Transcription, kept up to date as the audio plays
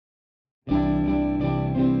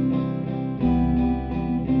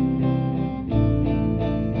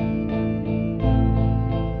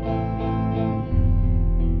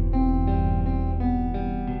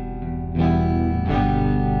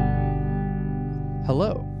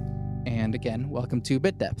Hello, and again, welcome to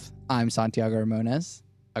Bit Depth. I'm Santiago Ramones.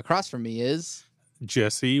 Across from me is...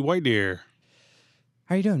 Jesse White Deer.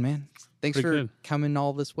 How you doing, man? Thanks Pretty for good. coming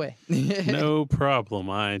all this way. No problem.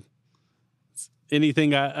 I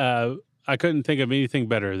couldn't think of anything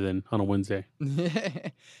better than on a Wednesday.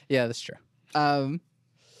 Yeah, that's true.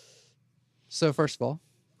 So first of all,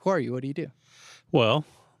 who are you? What do you do? Well,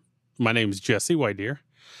 my name is Jesse White Deer.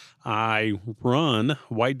 I run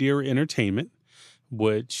White Deer Entertainment,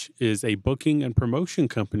 which is a booking and promotion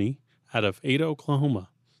company out of Ada, Oklahoma.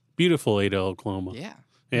 Beautiful Ada, Oklahoma. Yeah.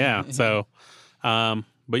 Yeah. So,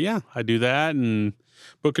 but yeah, I do that and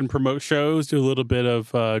book and promote shows, do a little bit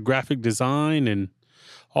of graphic design and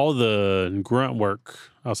all the grunt work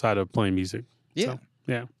outside of playing music. Yeah.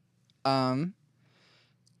 So, yeah.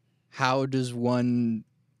 How does one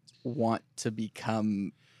want to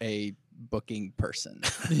become a booking person?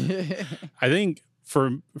 I think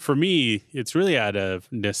for me, it's really out of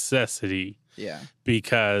necessity Yeah.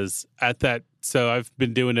 because so I've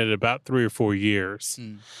been doing it about 3 or 4 years.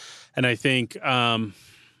 And I think, I'm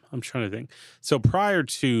trying to think. So prior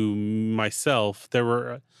to myself, there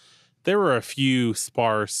were a few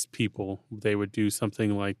sparse people. They would do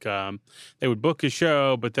something like, they would book a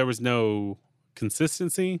show, but there was no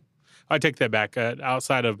consistency. I take that back.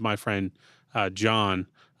 Outside of my friend, John,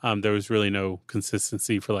 there was really no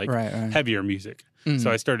consistency for Right. heavier music.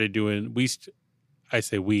 So I started doing,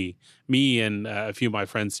 me and a few of my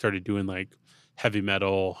friends started doing like heavy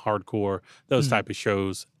metal, hardcore, those type of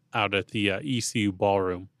shows out at the ECU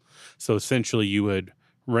ballroom. So essentially you would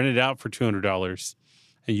rent it out for $200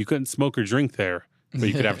 and you couldn't smoke or drink there, but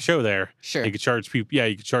you could have a show there. Sure. You could charge people. Yeah,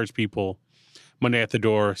 you could charge people money at the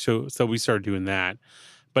door. So we started doing that.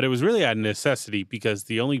 But it was really out of necessity because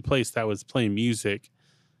the only place that was playing music,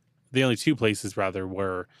 the only two places rather,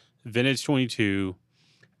 were Vintage 22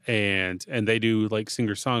 and they do like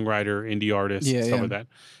singer-songwriter, indie artists, and stuff like that.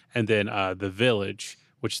 And then The Village,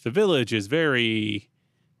 which The Village is very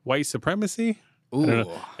white supremacy. Ooh.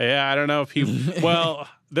 I don't know if people... Well,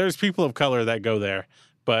 there's people of color that go there.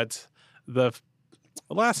 But the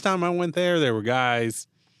last time I went there were guys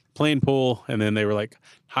playing pool, and then they were like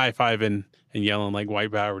high-fiving and yelling like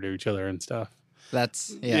white power to each other and stuff.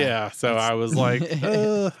 That's... So I was like,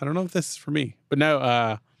 I don't know if this is for me. But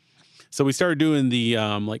no, so we started doing the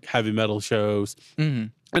like heavy metal shows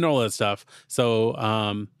and all that stuff.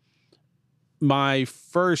 So my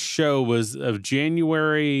first show was of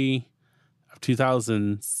January of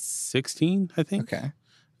 2016, I think. Okay.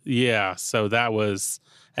 Yeah. So that was,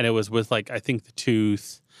 and it was with like, I think The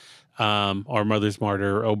Tooth, Our Mother's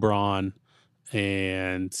Martyr, Oberon,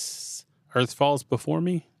 and Earth Falls Before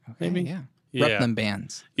Me, maybe? Yeah. Yeah. Rep them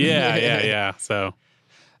bands. Yeah. So.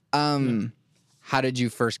 How did you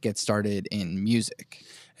first get started in music?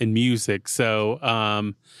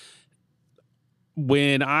 So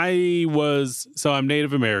when I'm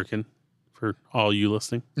Native American for all you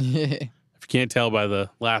listening, if you can't tell by the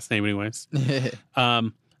last name anyways.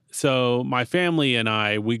 So my family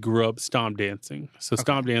and we grew up stomp dancing. So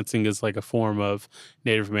stomp dancing is like a form of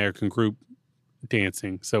Native American group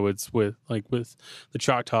dancing. So it's with the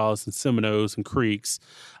Choctaws and Seminoles and Creeks.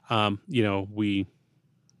 We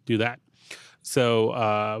do that.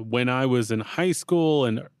 So when I was in high school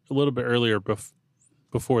and a little bit earlier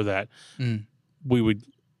before that, we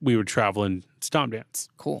would travel and stomp dance.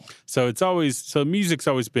 Cool. So music's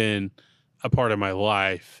always been a part of my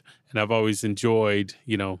life, and I've always enjoyed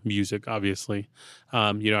music. Obviously,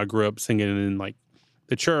 I grew up singing in like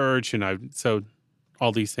the church, and so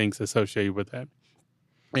all these things associated with that.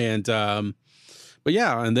 And but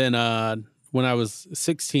yeah, and then when I was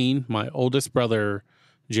 16, my oldest brother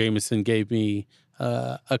Jameson gave me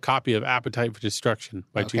a copy of Appetite for Destruction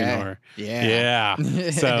by GNR. Yeah.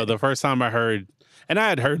 So the first time I heard, and I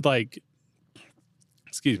had heard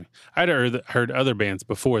heard other bands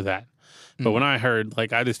before that. But when I heard,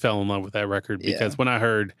 I just fell in love with that record because when I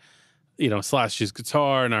heard, Slash's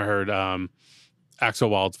guitar and I heard Axl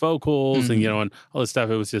Wild's vocals and, and all this stuff,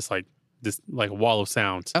 it was just like a wall of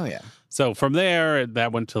sound. Oh, yeah. So from there,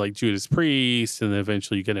 that went to like Judas Priest, and then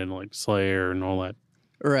eventually you get into like Slayer and all that.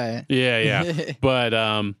 Right. Yeah. But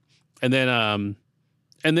and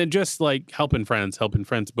then just like helping friends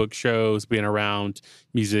book shows, being around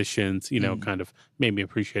musicians, kind of made me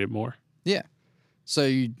appreciate it more. Yeah. So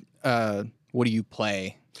you what do you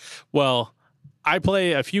play? Well, I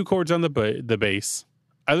play a few chords on the bass.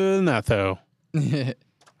 Other than that, though, I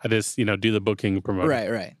just do the booking and promoting.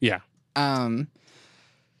 Right. Yeah.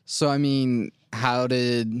 So I mean, how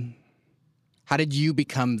did you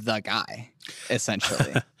become the guy,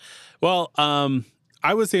 essentially? Well,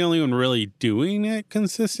 I was the only one really doing it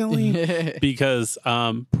consistently because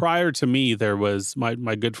prior to me, there was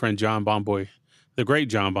my good friend John Bomboy, the great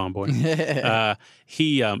John Bomboy.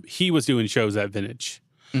 He was doing shows at Vintage,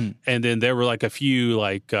 and then there were like a few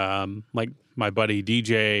like my buddy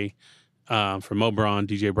DJ from Obron,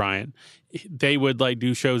 DJ Bryant. They would like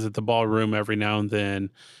do shows at the ballroom every now and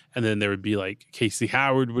then there would be like Casey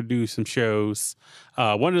Howard would do some shows.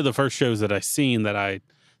 One of the first shows that I seen that I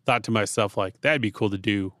thought to myself, like, that'd be cool to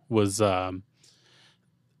do was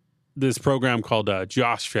this program called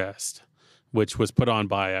Josh Fest, which was put on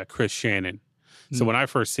by Chris Shannon. So when I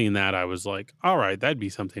first seen that, I was like, all right, that'd be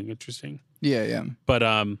something interesting. Yeah. But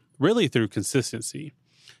really through consistency,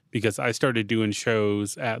 because I started doing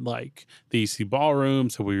shows at like the EC Ballroom.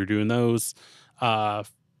 So we were doing those 3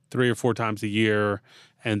 or 4 times a year.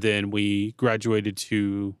 And then we graduated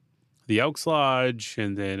to the Elks Lodge,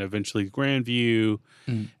 and then eventually Grandview.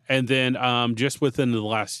 And then just within the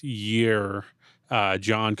last year,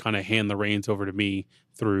 John kind of handed the reins over to me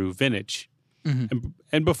through Vintage.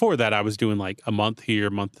 And before that, I was doing like a month here,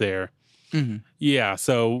 a month there. Yeah,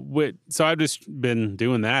 so I've just been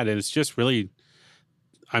doing that, and it's just really,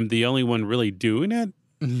 I'm the only one really doing it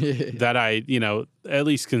that I, at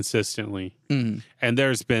least consistently. And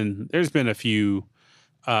there's been a few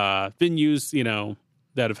venues,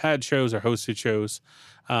 that have had shows or hosted shows.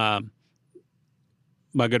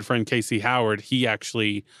 My good friend Casey Howard, he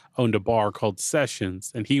actually owned a bar called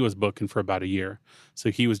Sessions, and he was booking for about a year.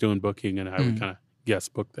 So he was doing booking, and I would kind of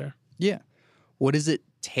guest book there. Yeah. What does it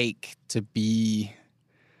take to be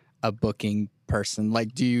a booking person?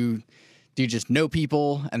 Like, do you just know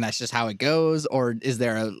people and that's just how it goes? Or is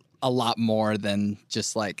there a lot more than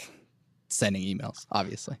just like sending emails,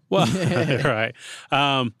 obviously? Well, right.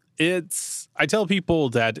 I tell people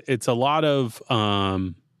that it's a lot of,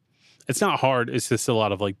 it's not hard. It's just a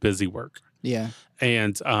lot of like busy work. Yeah.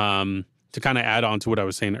 And to kind of add on to what I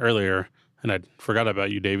was saying earlier, and I forgot about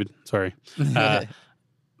you, David. Sorry.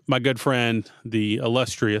 My good friend, the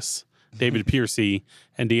illustrious David Piercy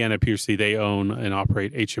and Deanna Piercy, they own and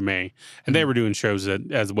operate HMA. And they were doing shows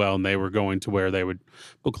as well. And they were going to where they would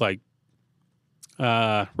book like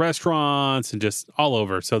restaurants and just all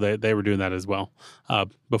over. So they were doing that as well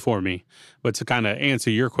before me. But to kind of answer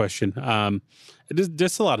your question, it is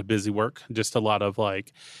just a lot of busy work, just a lot of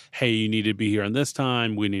like, hey, you need to be here on this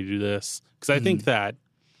time. We need to do this. Because I think that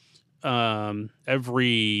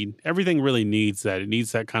everything really needs that. It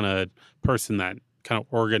needs that kind of person that kind of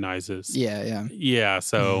organizes. Yeah. Yeah.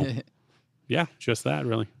 So yeah, just that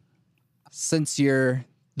really. Since you're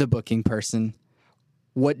the booking person,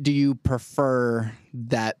 what do you prefer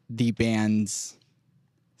that the bands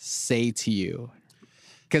say to you?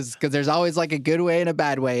 Because there's always like a good way and a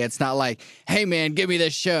bad way. It's not like, hey, man, give me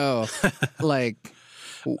this show. Like,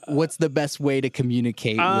 what's the best way to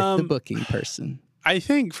communicate with the booking person? I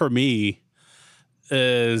think for me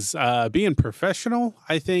is being professional,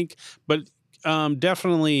 I think. But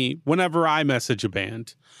definitely whenever I message a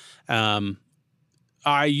band,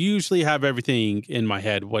 I usually have everything in my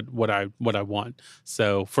head what I want.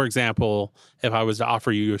 So, for example, if I was to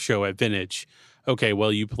offer you a show at Vintage, okay,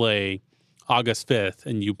 well, you play August 5th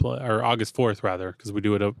and you play, or August 4th rather, because we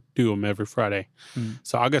do them every Friday.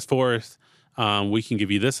 So August 4th, we can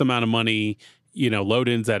give you this amount of money.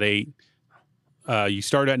 Load-ins at 8. You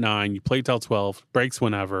start at 9. You play till 12. Breaks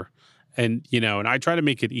whenever, and and I try to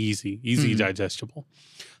make it easy, digestible.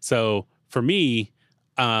 So for me,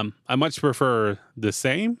 I much prefer the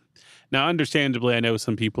same. Now, understandably, I know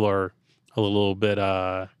some people are a little bit,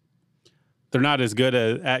 they're not as good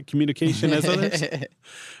at communication as others.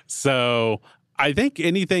 So I think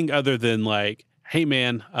anything other than like, hey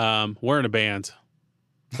man, we're in a band.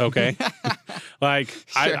 Okay. Like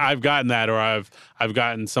sure. I've gotten that, or I've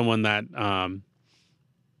gotten someone that,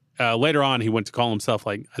 later on he went to call himself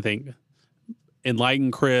like, I think,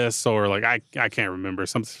 Enlightened Chris, or like I can't remember,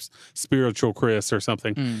 some spiritual Chris or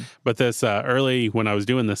something. But this early when I was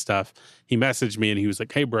doing this stuff, he messaged me and he was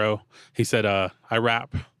like, "Hey, bro," he said, "I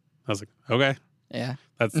rap." I was like, "Okay, yeah,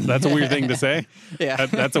 that's a weird thing to say. Yeah,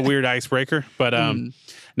 that's a weird icebreaker." But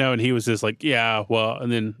no, and he was just like, "Yeah, well,"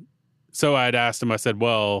 and then so I'd asked him, I said,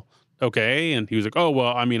 "Well, okay," and he was like, "Oh,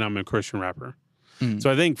 well, I mean, I'm a Christian rapper."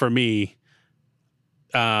 So I think for me,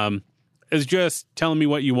 it's just telling me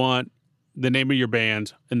what you want, the name of your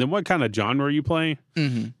band, and then what kind of genre you play.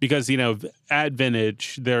 Because, at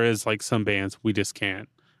Vintage, there is like some bands we just don't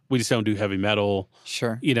do heavy metal.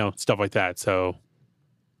 Sure. Stuff like that. So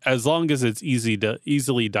as long as it's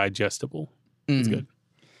easily digestible, it's good.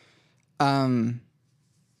 And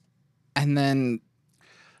then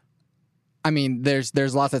I mean, there's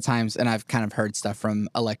lots of times, and I've kind of heard stuff from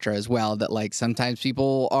Elektra as well, that like sometimes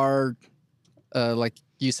people are, like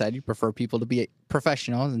you said, you prefer people to be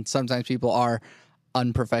professionals, and sometimes people are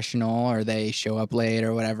unprofessional or they show up late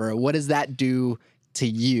or whatever. What does that do to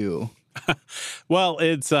you? Well,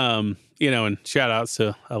 it's and shout outs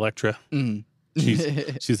to Elektra. Mm.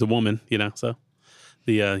 She's a woman, so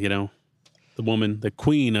the the woman, the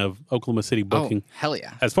queen of Oklahoma City booking. Oh, hell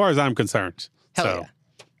yeah. As far as I'm concerned. Hell so,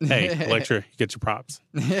 yeah. Hey, Elektra, you get your props.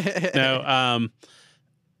 No,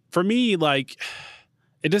 for me, like,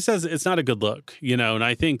 it just says it's not a good look, and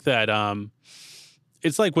I think that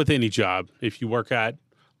it's like with any job. If you work at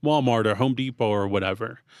Walmart or Home Depot or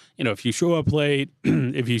whatever, if you show up late,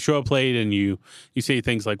 and you say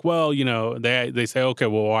things like, well, they say, okay,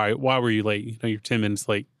 well, why were you late? You're 10 minutes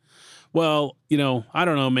late. Well, I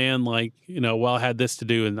don't know, man, like, well, I had this to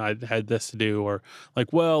do and I had this to do, or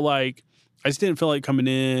like, well, like, I just didn't feel like coming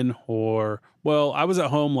in, or, well, I was at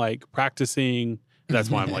home, like, practicing. That's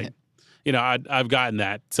why I'm late. I've gotten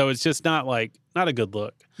that. So it's just not a good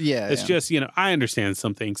look. Yeah. It's just, I understand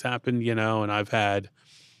some things happen, and I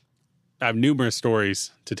have numerous stories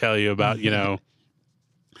to tell you about,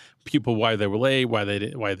 people, why they were late, why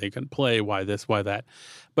they couldn't play, why this, why that.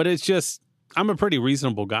 But it's just, I'm a pretty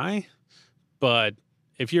reasonable guy. But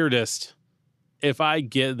if I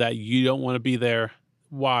get that you don't want to be there,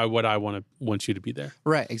 why would I want you to be there?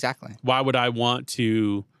 Right, exactly. Why would I want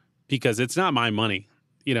to? Because it's not my money.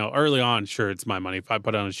 Early on, sure, it's my money. If I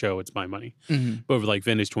put on a show, it's my money. Mm-hmm. But over like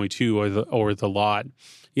Vintage 22 or the lot,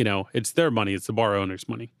 it's their money. It's the bar owner's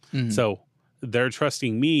money. Mm-hmm. So they're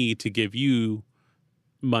trusting me to give you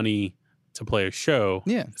money to play a show.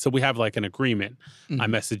 Yeah. So we have like an agreement. Mm-hmm. I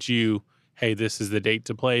message you, hey, this is the date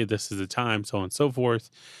to play. This is the time, so on and so forth.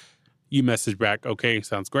 You message back, okay,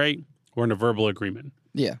 sounds great. We're in a verbal agreement.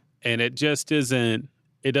 Yeah. And it just isn't,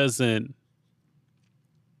 it's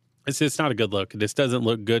just not a good look. It just doesn't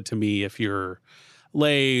look good to me if you're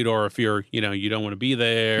late, or if you're, you don't want to be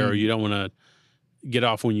there, or you don't want to get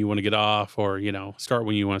off when you want to get off, or, start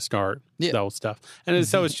when you want to start, that old stuff. And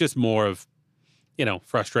so it's just more of,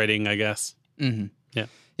 frustrating, I guess. Mm-hmm. Yeah.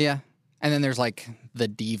 Yeah. And then there's like the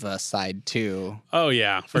diva side too. Oh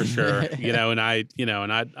yeah, for sure.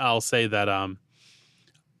 I'll say that,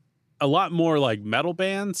 a lot more like metal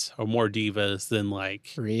bands are more divas than like,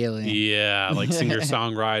 really, like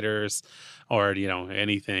singer-songwriters or,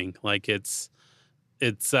 anything. Like it's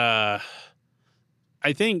I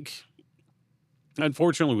think,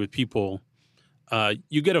 unfortunately, with people,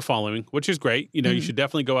 you get a following, which is great. You should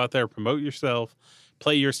definitely go out there, promote yourself,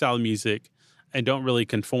 play your style of music, and don't really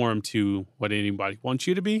conform to what anybody wants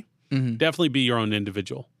you to be. Mm-hmm. Definitely be your own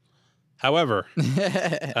individual. However,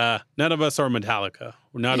 none of us are Metallica.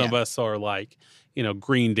 None of us are like,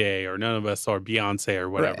 Green Day, or none of us are Beyonce or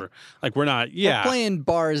whatever. Right. Like we're not. Yeah, we're playing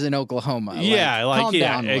bars in Oklahoma. Yeah, calm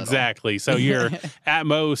down exactly. So you're at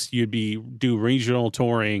most you'd do regional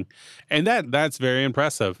touring, and that's very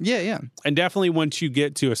impressive. Yeah. And definitely once you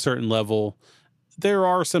get to a certain level, there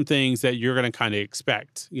are some things that you're going to kind of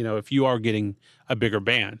expect. If you are getting a bigger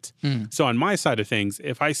band. So on my side of things,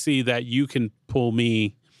 if I see that you can pull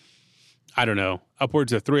me, I don't know,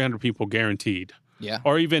 upwards of 300 people guaranteed. Yeah.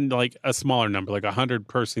 Or even like a smaller number, like 100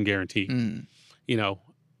 person guaranteed,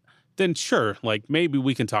 then sure, like maybe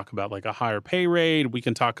we can talk about like a higher pay rate. We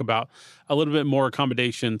can talk about a little bit more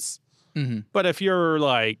accommodations. Mm-hmm. But if you're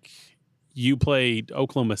like, you played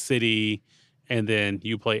Oklahoma City and then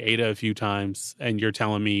you play Ada a few times and you're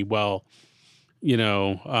telling me, well,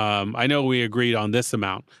 I know we agreed on this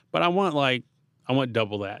amount, but I want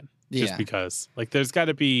double that. Just because, like, there's got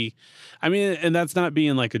to be, and that's not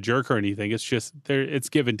being like a jerk or anything. It's just it's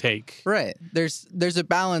give and take. Right. There's a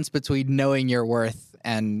balance between knowing your worth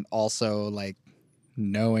and also like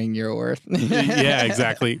knowing your worth. Yeah,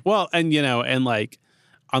 exactly. Well, and like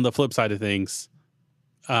on the flip side of things,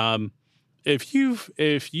 if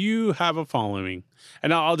you have a following,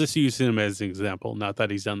 and I'll just use him as an example, not that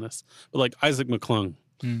he's done this, but like Isaac McClung,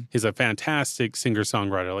 he's a fantastic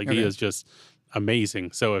singer-songwriter. Like he is just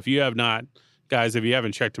amazing. So if you haven't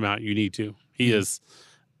checked him out, you need to. He is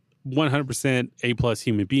 100% A+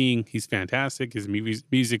 human being. He's fantastic. His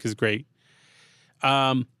music is great.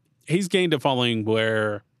 He's gained a following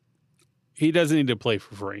where he doesn't need to play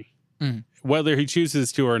for free. Whether he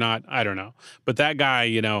chooses to or not, I don't know. But that guy,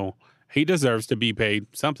 he deserves to be paid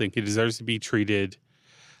something. He deserves to be treated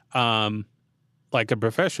like a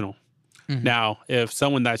professional. Now, if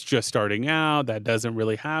someone that's just starting out, that doesn't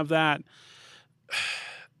really have that,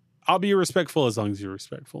 I'll be respectful as long as you're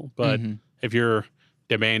respectful. But if you're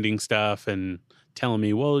demanding stuff and telling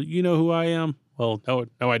me, well, you know who I am, well,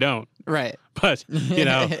 no, I don't. Right. But,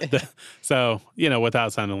 so,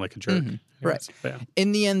 without sounding like a jerk. Mhm. Right. Yes, yeah.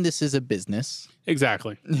 In the end, this is a business.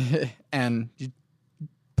 Exactly. And you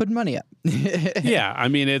put money up. Yeah. I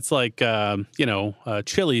mean, it's like,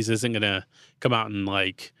 Chili's isn't going to come out and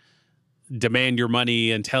like demand your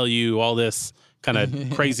money and tell you all this kind of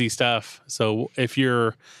crazy stuff. So if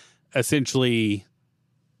you're essentially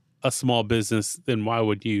a small business, then why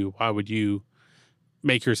would you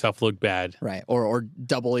make yourself look bad? Right. Or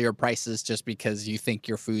double your prices just because you think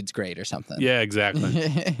your food's great or something. Yeah, exactly.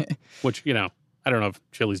 Which, I don't know if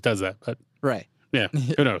Chili's does that, but Right. yeah,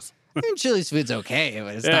 who knows? I mean, Chili's food's okay,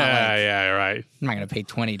 but it's not like Yeah, right. I'm not going to pay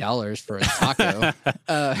 $20 for a taco.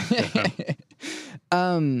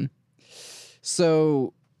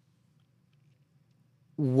 So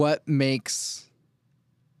what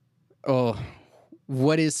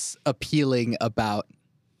is appealing about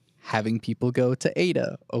having people go to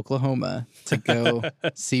Ada, Oklahoma to go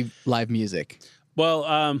see live music?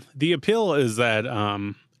 Well, the appeal is that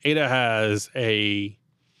Ada has a,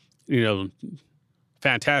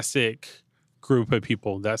 fantastic group of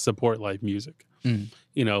people that support live music.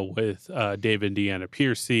 With Dave and Deanna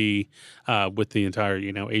Piercy, with the entire,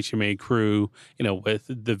 HMA crew, with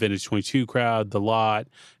the Vintage 22 crowd, The Lot,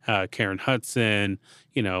 Karen Hudson,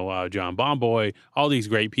 John Bomboy, all these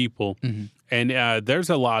great people. Mm-hmm. And there's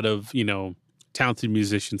a lot of, talented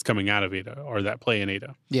musicians coming out of Ada or that play in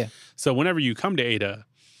Ada. Yeah. So whenever you come to Ada,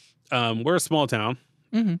 we're a small town.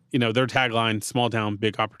 Mm-hmm. Their tagline, small town,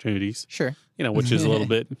 big opportunities, Sure. which is a little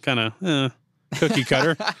bit kind of cookie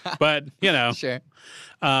cutter, but, Sure.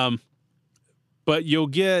 But you'll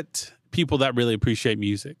get people that really appreciate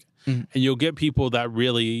music. Mm-hmm. And you'll get people that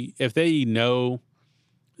really, if they know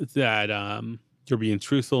that you're being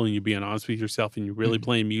truthful and you're being honest with yourself and you're really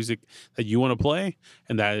playing music that you want to play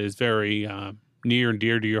and that is very near and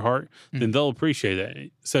dear to your heart, then they'll appreciate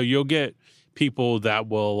it. So you'll get people that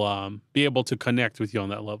will be able to connect with you on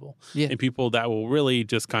that level. Yeah. And people that will really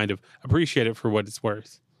just kind of appreciate it for what it's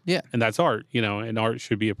worth. Yeah. And that's art, and art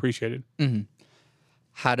should be appreciated. Mm-hmm.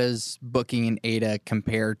 How does booking in Ada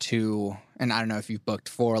compare to, and I don't know if you've booked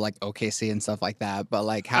for like OKC and stuff like that, but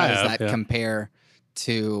like how does that compare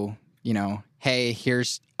to, hey,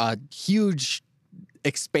 here's a huge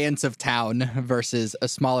expansive town versus a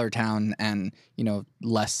smaller town and,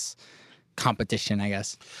 less competition, I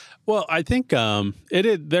guess? Well, I think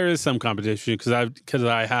there is some competition because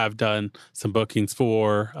I have done some bookings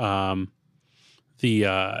for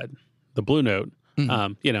the Blue Note,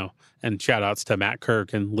 and shout outs to Matt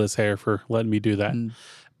Kirk and Liz Hare for letting me do that.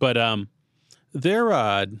 But I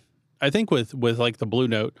think with like the Blue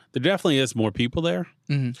Note, there definitely is more people there,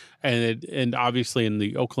 and obviously in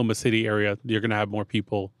the Oklahoma City area, you're going to have more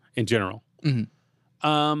people in general.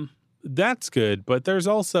 That's good, but there's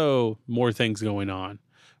also more things going on.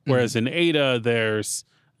 Whereas in Ada, there's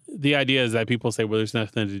the idea is that people say, well, there's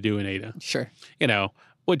nothing to do in Ada. Sure.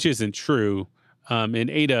 Which isn't true. In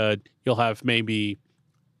Ada, you'll have maybe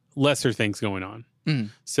lesser things going on.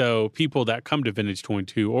 So people that come to Vintage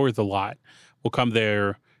 22 or The Lot will come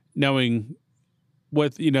there knowing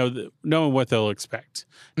what they'll expect,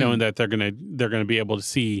 knowing that they're gonna be able to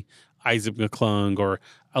see Isaac McClung or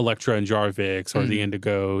Electra and Jarvix or the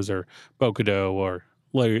Indigos or Bocado or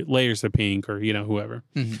Layers of Pink or whoever.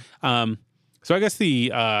 So I guess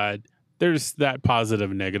there's that positive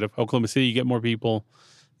and negative. Oklahoma City, you get more people,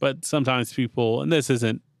 but sometimes people, and this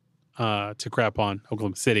isn't to crap on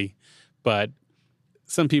Oklahoma City, but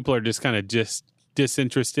some people are just kind of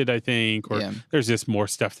disinterested, I think, or there's just more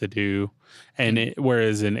stuff to do. And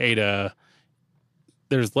whereas in Ada,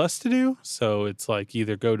 there's less to do. So it's like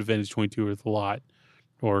either go to Vintage 22 or The Lot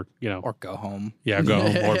or, or go home. Yeah, go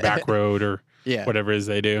home or back road or whatever it is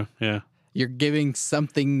they do. Yeah. You're giving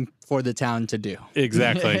something for the town to do.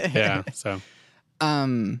 Exactly. Yeah. So,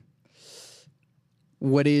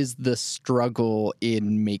 what is the struggle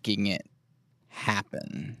in making it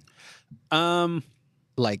happen?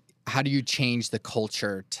 Like, how do you change the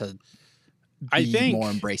culture to be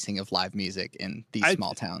more embracing of live music in these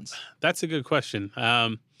small towns? That's a good question.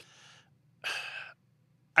 I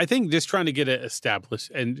think just trying to get it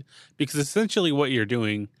established, and because essentially what you're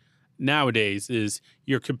doing nowadays is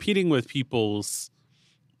you're competing with people's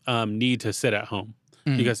need to sit at home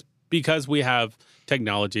because we have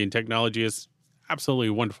technology, and technology is absolutely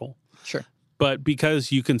wonderful. Sure. But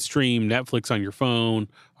because you can stream Netflix on your phone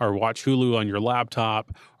or watch Hulu on your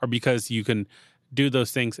laptop, or because you can do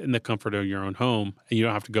those things in the comfort of your own home and you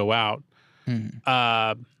don't have to go out,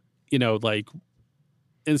 like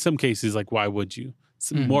in some cases, like why would you?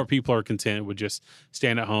 More people are content with just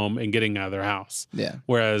staying at home and getting out of their house. Yeah.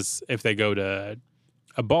 Whereas if they go to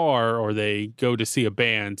a bar or they go to see a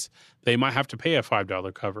band, they might have to pay a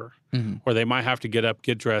 $5 cover, or they might have to get up,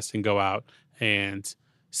 get dressed, and go out and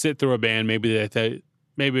sit through a band maybe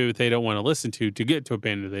they don't want to listen to get to a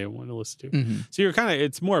band that they don't want to listen to. So you're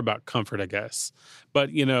it's more about comfort, I guess.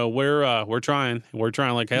 But we're trying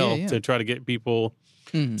like hell to try to get people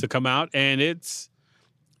to come out, and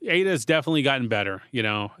Ada's definitely gotten better,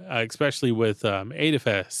 especially with Ada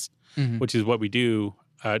Fest, which is what we do,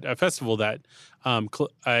 a festival that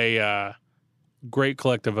a great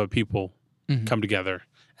collective of people come together,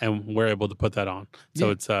 and we're able to put that on. So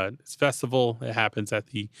it's a festival. It happens at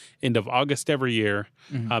the end of August every year.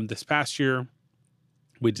 This past year,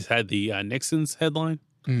 we just had the Nixon's headline.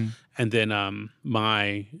 And then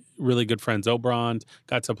my really good friend Zobrand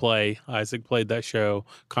got to play. Isaac played that show.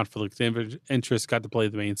 Conflict of Interest got to play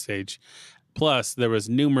the main stage. Plus, there was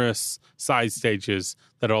numerous side stages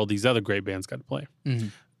that all these other great bands got to play.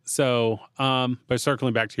 So, but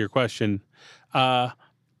circling back to your question,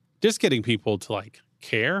 just getting people to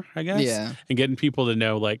care, I guess, and getting people to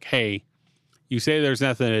know hey, you say there's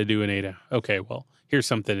nothing to do in Ada. Okay, well, here's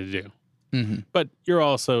something to do. But you're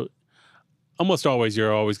also almost always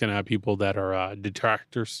going to have people that are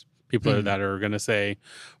detractors, people that are going to say,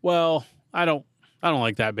 well, I don't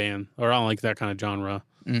like that band, or I don't like that kind of genre,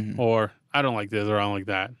 or I don't like this, or I don't like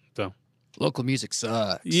that. So local music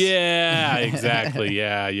sucks. Yeah, exactly.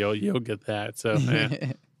 Yeah, you'll get that. So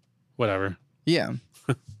whatever. Yeah.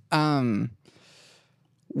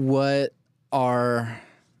 What are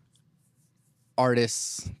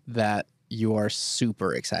artists that you are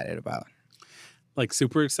super excited about?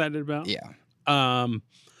 Super excited about? Yeah.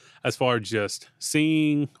 As far as just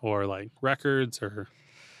seeing or records or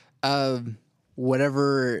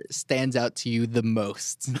whatever stands out to you the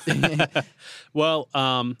most. Well,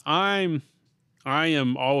 I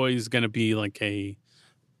am always going to be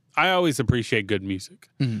I always appreciate good music.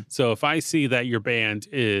 So if I see that your band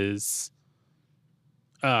is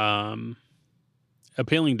appealing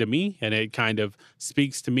to me and it kind of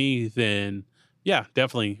speaks to me, then yeah,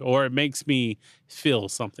 definitely. Or it makes me feel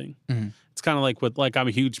something. It's kind of I'm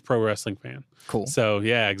a huge pro wrestling fan. Cool. So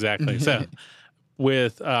yeah, exactly. So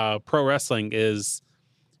with pro wrestling is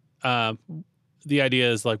the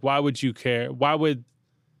idea is why would you care? Why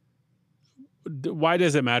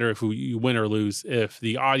does it matter if you win or lose if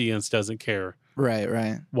the audience doesn't care?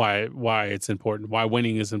 Right. Why it's important, why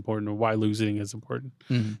winning is important, or why losing is important.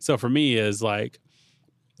 So for me is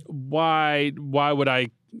why would I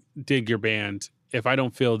dig your band if I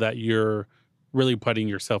don't feel that you're really putting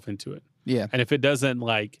yourself into it? Yeah. And if it doesn't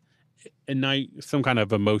ignite some kind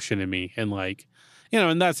of emotion in me, and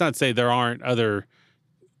and that's not to say there aren't other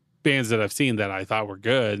bands that I've seen that I thought were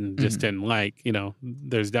good and just didn't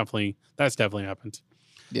that's definitely happened.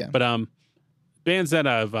 Yeah. But bands that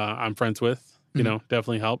I'm friends with,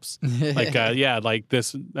 definitely helps.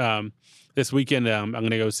 This weekend I'm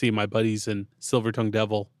going to go see my buddies in Silver Tongue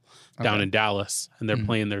Devil down in Dallas, and they're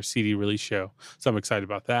playing their CD release show. So I'm excited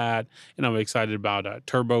about that. And I'm excited about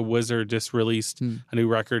Turbo Wizard just released a new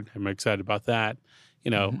record. I'm excited about that.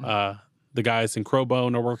 The guys in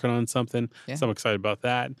Crowbone are working on something. Yeah. So I'm excited about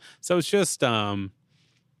that. So it's just, and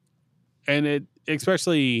it,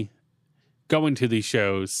 especially going to these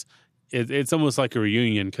shows, it's almost like a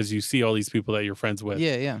reunion because you see all these people that you're friends with.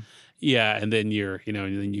 Yeah. Yeah, and then and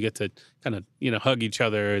then you get to kind of, hug each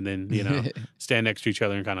other, and then, stand next to each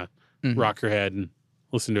other and kind of rock your head and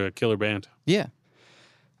listen to a killer band. Yeah.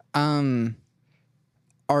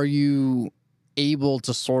 Are you able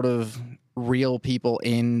to sort of reel people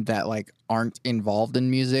in that aren't involved in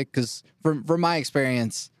music? Because from my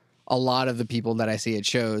experience, a lot of the people that I see at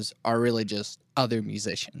shows are really just other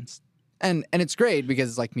musicians. And it's great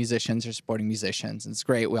because musicians are supporting musicians, and it's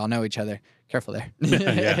great. We all know each other. Careful there.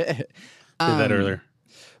 Yeah. Did that earlier.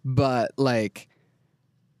 But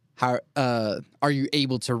how are you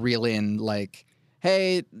able to reel in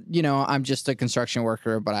hey, I'm just a construction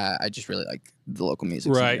worker, but I just really like the local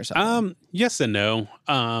music scene or something? Yes and no.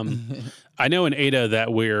 I know in Ada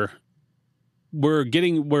that we're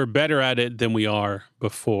better at it than we are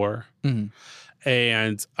before.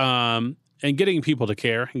 And getting people to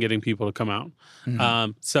care and getting people to come out.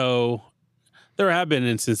 So there have been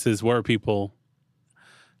instances where people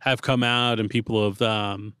have come out and people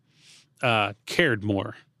have cared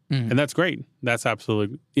more. And that's great. That's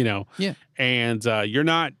absolutely, Yeah. And you're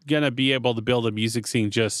not going to be able to build a music scene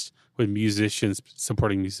just with musicians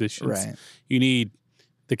supporting musicians. Right. You need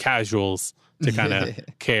the casuals to kind of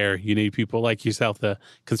care. You need people like yourself, the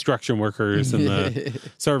construction workers and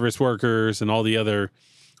the service workers and all the other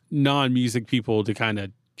non-music people to kind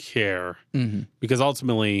of care. Because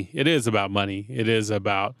ultimately it is about money. It is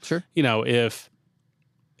about, sure. If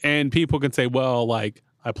and people can say, well, like,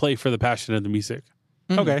 I play for the passion of the music.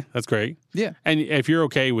 Okay, that's great. Yeah. And if you're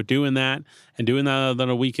okay with doing that and doing that on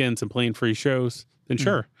the weekends and playing free shows, then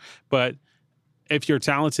sure. But if you're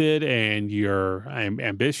talented and you're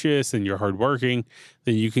ambitious and you're hardworking,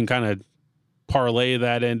 then you can kind of parlay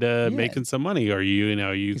that into making some money, or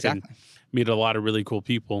you can meet a lot of really cool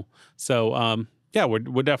people. So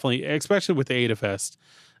we're definitely, especially with the Ada Fest,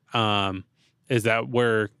 is that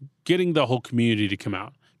we're getting the whole community to come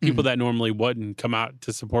out. People that normally wouldn't come out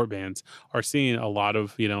to support bands are seeing a lot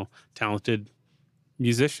of, talented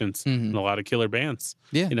musicians and a lot of killer bands.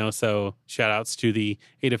 Yeah. So shout outs to the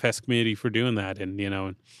Ada Fest community for doing that. And,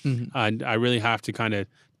 I really have to kind of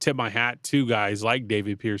tip my hat to guys like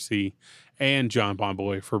David Piercy and John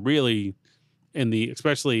Bonboy for really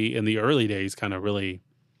especially in the early days, kind of really,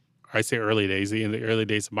 I say early days, in the early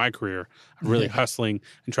days of my career, really hustling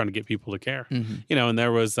and trying to get people to care. And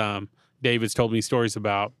there was, David's told me stories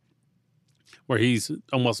about where he's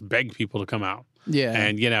almost begged people to come out. Yeah.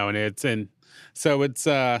 And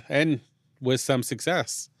and with some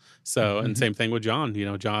success. So, and same thing with John,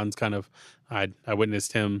 John's kind of, I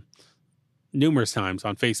witnessed him numerous times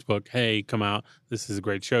on Facebook. Hey, come out. This is a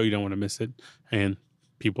great show. You don't want to miss it. And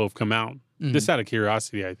people have come out just out of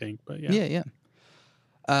curiosity, I think, but Yeah.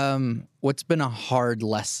 What's been a hard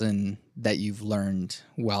lesson that you've learned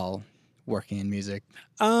while working in music?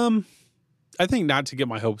 I think not to get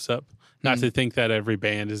my hopes up, not to think that every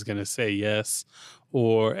band is going to say yes,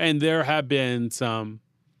 and there have been some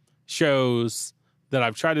shows that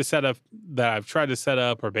I've tried to set up,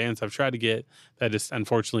 or bands I've tried to get that just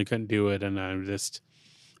unfortunately couldn't do it. And I just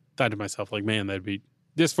thought to myself, like, man, that'd be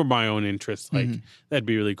just for my own interest. Like that'd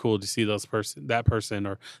be really cool to see that person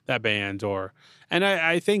or that band, and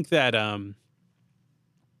I think that,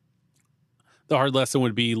 the hard lesson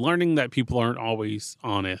would be learning that people aren't always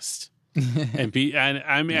honest.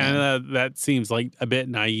 That seems like a bit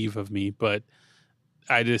naive of me, but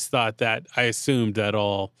I just thought that I assumed that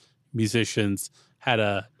all musicians had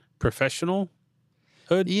a professional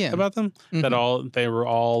hood about them, that they were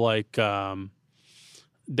all like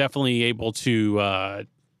definitely able to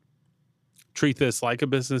treat this like a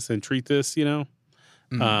business and treat this,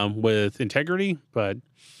 with integrity. But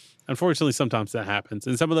unfortunately, sometimes that happens,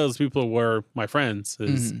 and some of those people were my friends.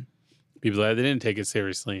 People that they didn't take it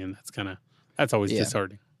seriously, and that's always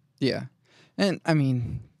disheartening. Yeah. And I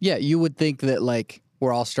mean, you would think that like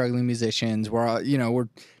we're all struggling musicians. We're all, we're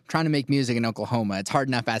trying to make music in Oklahoma. It's hard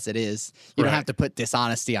enough as it is. You don't have to put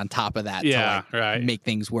dishonesty on top of that to make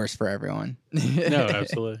things worse for everyone. No,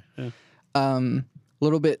 absolutely. Yeah. A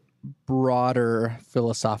little bit broader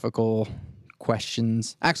philosophical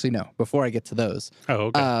questions. Actually, no, before I get to those.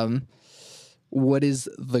 Oh, okay. What is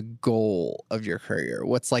the goal of your career?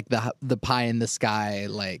 What's like the pie in the sky?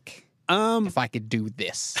 Like, if I could do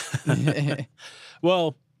this.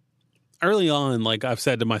 Well, early on, like I've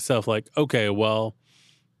said to myself, like, okay, well,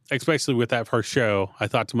 especially with that first show, I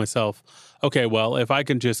thought to myself, okay, well, if I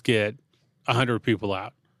can just get 100 people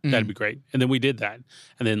out, that'd be great. And then we did that.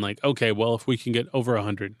 And then like, okay, well, if we can get over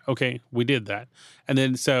 100, okay, we did that. And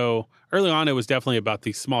then so early on, it was definitely about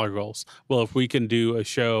these smaller goals. Well, if we can do a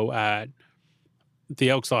show at the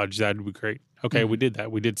Elks Lodge, that'd be great. Okay, we did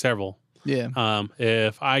that. We did several. Yeah.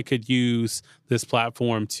 If I could use this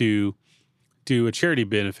platform to do a charity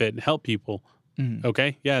benefit and help people,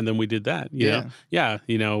 okay, yeah, and then we did that. You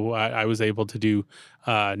know, I was able to do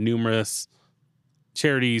numerous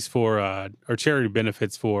charities or charity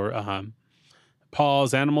benefits for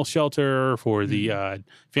Paul's Animal Shelter, for the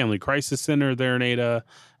Family Crisis Center there in Ada,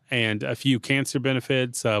 and a few cancer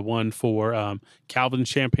benefits. One for Calvin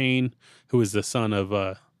Champagne, who is the son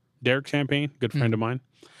of Derek Champagne, good friend of mine.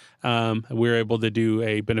 We were able to do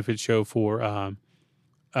a benefit show for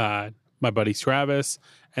my buddy Travis.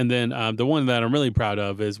 And then the one that I'm really proud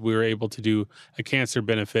of is we were able to do a cancer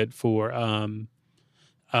benefit for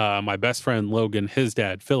my best friend Logan, his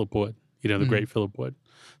dad, Philip Wood, the great Philip Wood.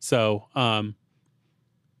 So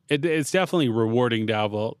it's definitely rewarding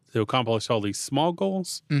to accomplish all these small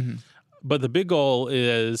goals. But the big goal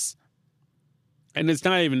is, and it's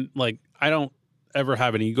not even like, I don't ever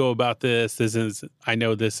have an ego about this. I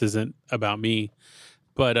know this isn't about me,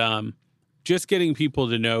 but just getting people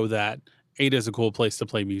to know that Ada is a cool place to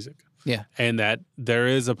play music. Yeah. And that there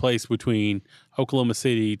is a place between Oklahoma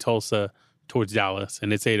City, Tulsa, towards Dallas,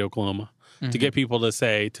 and it's Ada, Oklahoma. To get people to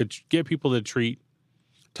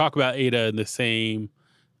talk about Ada in the same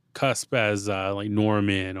cusp as like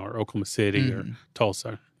Norman or Oklahoma City or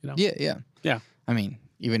Tulsa. Yeah. I mean,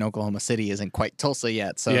 even Oklahoma City isn't quite Tulsa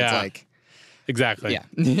yet, so it's like exactly.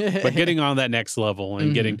 Yeah. But getting on that next level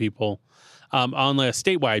and getting people on a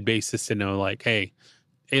statewide basis to know, like, hey,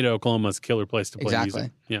 Ada, Oklahoma's a killer place to play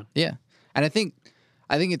music. Yeah. Yeah. And I think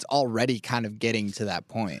it's already kind of getting to that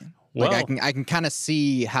point. Like Well, I can kind of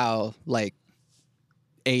see how like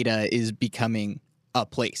Ada is becoming a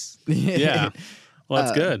place. yeah. Well,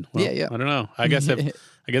 that's good. Well, yeah. I don't know. I guess if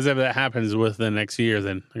that happens within the next year,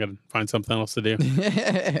 then I got to find something else to do.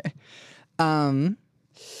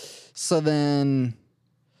 So then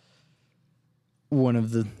one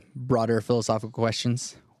of the broader philosophical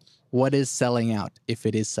questions, what is selling out if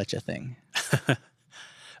it is such a thing?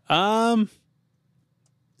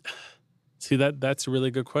 See, that's a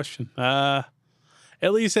really good question. At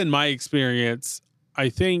least in my experience, I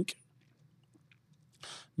think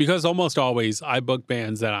because almost always I book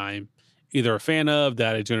bands that I'm either a fan of,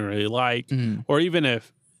 that I generally like, or even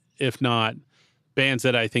if not, bands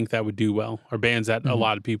that I think that would do well, or bands that a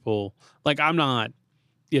lot of people like. I'm not,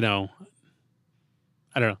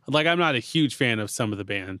 I don't know. Like, I'm not a huge fan of some of the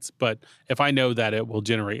bands, but if I know that it will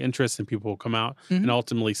generate interest and people will come out and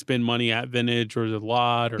ultimately spend money at Vintage or The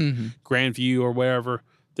Lot or Grandview or wherever,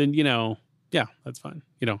 then, yeah, that's fine.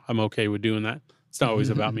 I'm okay with doing that. It's not always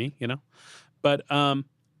about me, But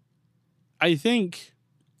I think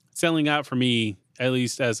selling out for me, at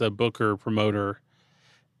least as a booker promoter,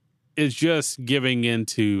 is just giving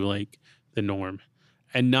into like the norm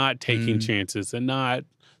and not taking chances and not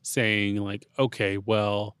saying like, okay,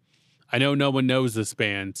 well, I know no one knows this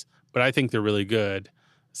band, but I think they're really good.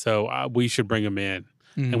 So we should bring them in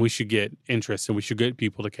and we should get interest and we should get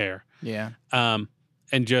people to care. Yeah.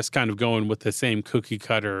 And just kind of going with the same cookie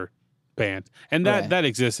cutter band. And that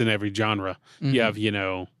exists in every genre. You have,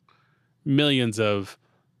 millions of,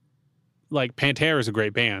 like, Pantera is a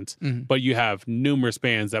great band, but you have numerous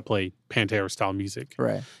bands that play Pantera style music.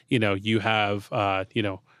 Right. You have,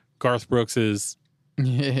 Garth Brooks is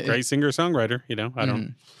great singer-songwriter, I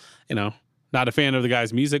don't, not a fan of the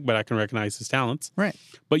guy's music, but I can recognize his talents. Right.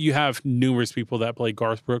 But you have numerous people that play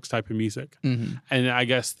Garth Brooks type of music. And I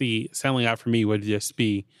guess the selling out for me would just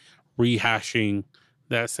be rehashing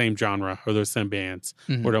that same genre or those same bands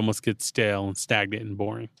where it almost gets stale and stagnant and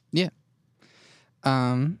boring. Yeah.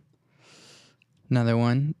 Another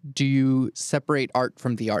one. Do you separate art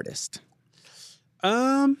from the artist?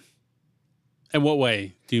 In what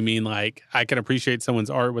way? Do you mean like I can appreciate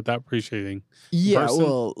someone's art without appreciating the person?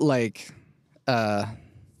 Well, like the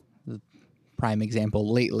prime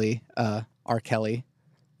example lately, R. Kelly.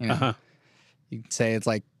 You could say it's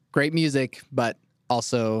like great music, but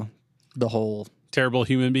also the whole terrible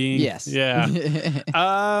human being. Yes. Yeah.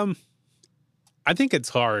 I think it's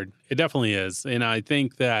hard. It definitely is. And I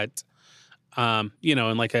think that and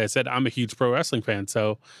like I said, I'm a huge pro wrestling fan.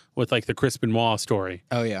 So with like the Chris Benoit story,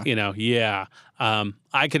 oh yeah,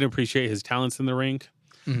 I can appreciate his talents in the ring,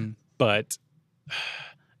 but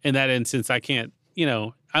in that instance, I can't.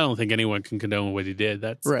 I don't think anyone can condone what he did.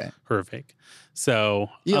 That's horrific. So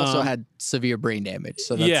he also had severe brain damage.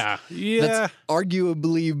 So that's, that's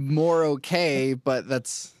arguably more okay, but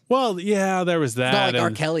that's. Well, yeah, there was that. It's not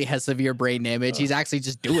like R. Kelly has severe brain damage. He's actually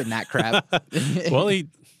just doing that crap. Well, he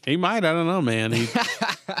might. I don't know, man. He's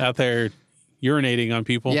out there urinating on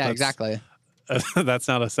people. Yeah, exactly. That's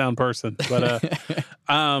not a sound person. But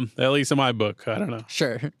at least in my book, I don't know.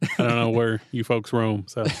 Sure. I don't know where you folks roam.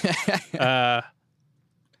 So,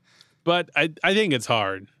 but I think it's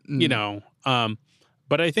hard,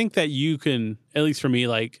 but I think that you can, at least for me,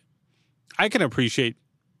 like I can appreciate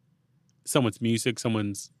someone's music,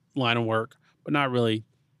 someone's line of work, but not really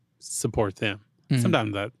support them.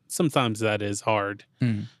 Sometimes that is hard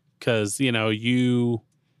because,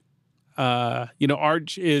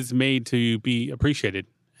 art is made to be appreciated.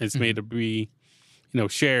 It's made to be,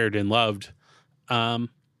 shared and loved.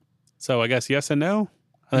 So I guess yes and no.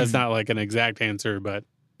 That's not like an exact answer, but.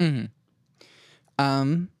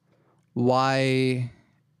 Why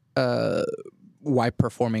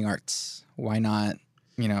performing arts? Why not,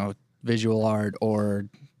 visual art or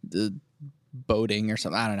boating or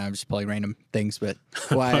something? I don't know. I'm just pulling random things, but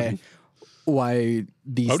why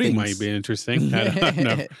these boating things? Might be interesting.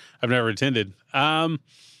 I've never attended. I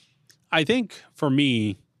think for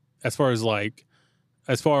me, as far as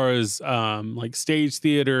stage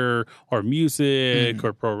theater or music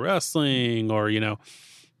or pro wrestling or,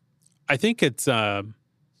 I think it's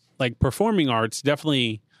like performing arts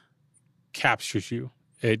definitely captures you.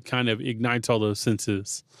 It kind of ignites all those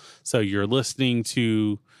senses. So you're listening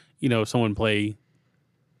to, someone play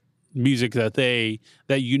music that they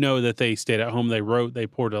stayed at home, they wrote, they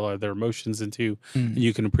poured a lot of their emotions into, and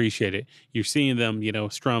you can appreciate it. You're seeing them,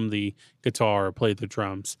 strum the guitar or play the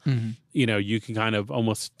drums. You can kind of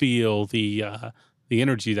almost feel the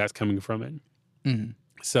energy that's coming from it.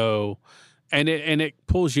 So, and it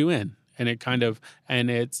pulls you in. and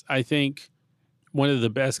it's, I think, one of the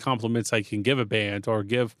best compliments I can give a band or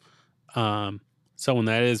give someone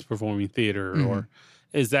that is performing theater or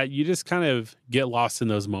is that you just kind of get lost in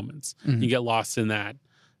those moments. You get lost in that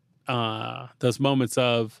those moments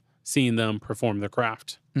of seeing them perform their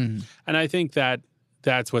craft. And I think that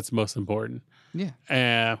that's what's most important.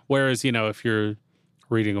 Yeah. Whereas, if you're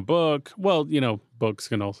reading a book, well, books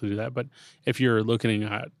can also do that. But if you're looking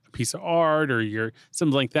at a piece of art or you're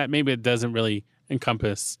something like that, maybe it doesn't really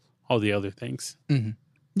encompass all the other things.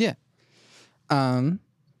 Yeah.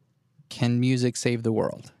 Can music save the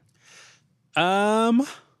world? Probably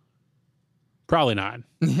not.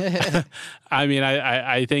 I mean,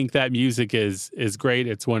 I think that music is great.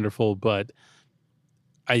 It's wonderful, but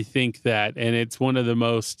I think that, and it's one of the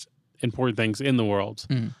most important things in the world.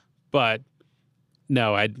 But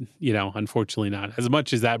no, unfortunately not. As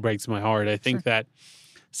much as that breaks my heart, I think that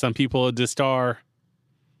some people just are,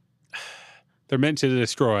 they're meant to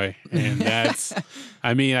destroy. And that's,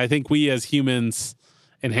 I mean, I think we as humans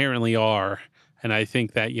inherently are. And I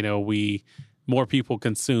think that, more people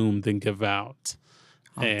consume than give out.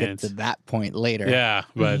 I'll get to that point later. Yeah,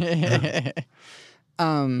 but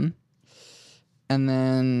and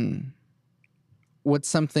then what's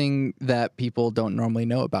something that people don't normally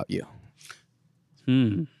know about you?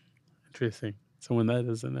 Interesting. Someone that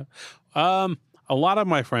doesn't know. A lot of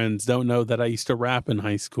my friends don't know that I used to rap in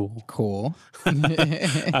high school. Cool.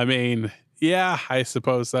 I mean, yeah, I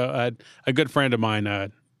suppose so. A good friend of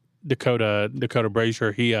mine, Dakota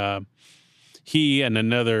Brazier, he and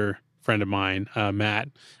another friend of mine, Matt,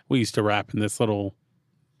 we used to rap in this little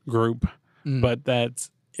group, but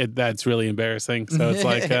that's really embarrassing. So it's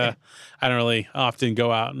like I don't really often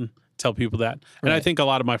go out and tell people that. And I think a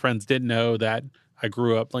lot of my friends didn't know that I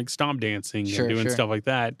grew up like stomp dancing and doing stuff like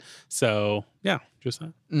that. So yeah, just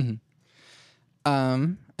that.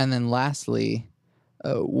 And then lastly,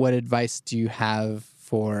 what advice do you have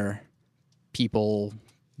for people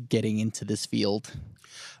getting into this field?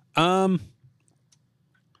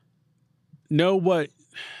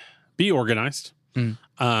 Be organized.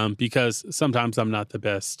 Because sometimes I'm not the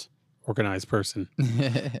best organized person,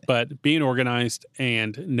 but being organized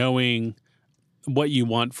and knowing what you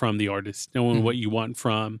want from the artist, knowing what you want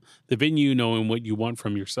from the venue, knowing what you want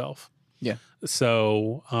from yourself. Yeah.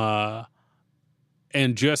 So,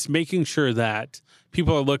 and just making sure that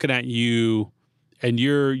people are looking at you and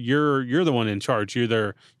you're the one in charge. You're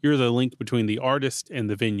the link between the artist and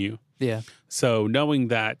the venue. Yeah. So knowing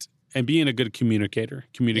that and being a good communicator,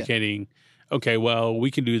 communicating, okay, well, we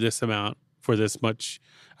can do this amount for this much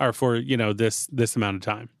or for, this amount of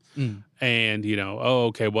time. And,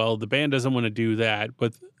 okay, well, the band doesn't want to do that,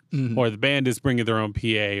 but, or the band is bringing their own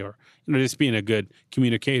PA or, just being a good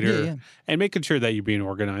communicator and making sure that you're being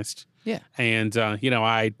organized. Yeah. And,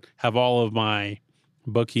 I have all of my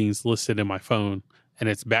bookings listed in my phone and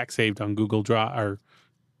it's back saved on Google Drive or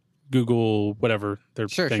Google, whatever their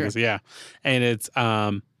thing is. Yeah. And it's,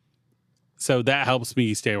 so that helps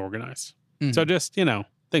me stay organized. So just,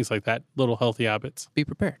 things like that, little healthy habits. Be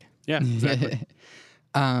prepared. Yeah, exactly.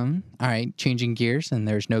 All right, changing gears, and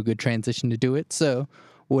there's no good transition to do it. So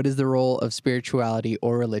what is the role of spirituality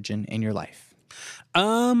or religion in your life?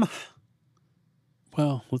 Well,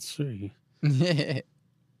 let's see.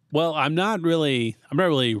 Well, I'm not really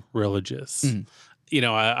religious.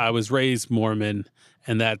 I was raised Mormon,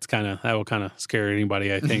 and that will kind of scare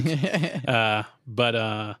anybody, I think. But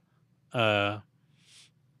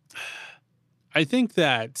I think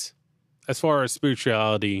that as far as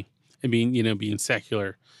spirituality and being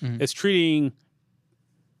secular, it's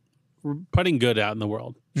putting good out in the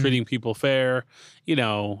world, treating people fair.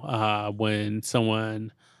 When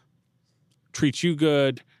someone treats you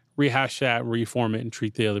good, rehash that, reform it, and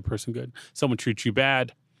treat the other person good. Someone treats you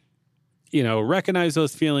bad, recognize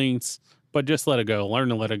those feelings, but just let it go. Learn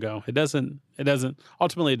to let it go.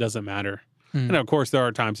 Ultimately, it doesn't matter. And of course, there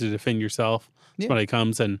are times to defend yourself. Somebody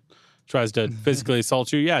comes and tries to physically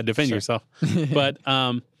assault you. Yeah, defend yourself. But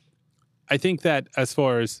I think that as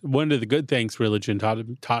far as one of the good things religion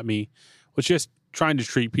taught me was just trying to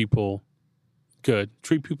treat people good,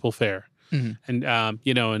 treat people fair. And,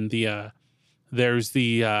 there's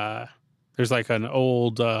like an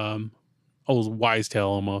old wise tale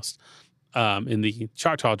almost in the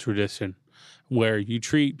Choctaw tradition where you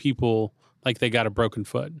treat people like they got a broken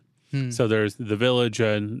foot. So there's the village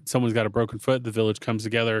and someone's got a broken foot. The village comes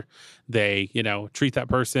together. They, treat that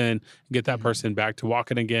person, get that person back to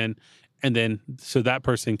walking again. And then so that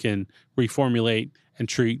person can reformulate and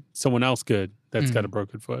treat someone else good that's got a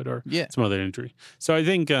broken foot or some other injury. So I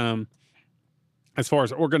think as far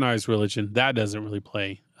as organized religion, that doesn't really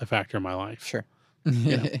play a factor in my life. Sure.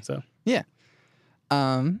 So Yeah.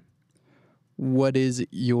 What is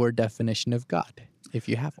your definition of God, if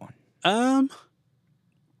you have one? I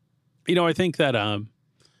think that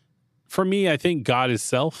for me, I think God is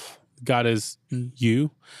self. God is you,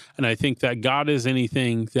 and I think that God is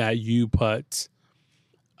anything that you put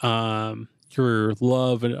your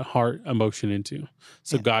love and heart emotion into.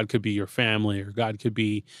 So God could be your family, or God could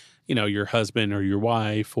be, your husband or your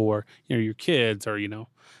wife, or your kids, or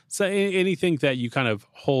so anything that you kind of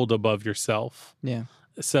hold above yourself. Yeah.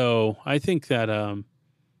 So I think that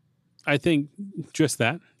just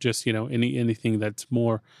anything that's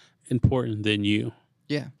more important than you.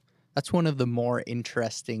 Yeah. That's one of the more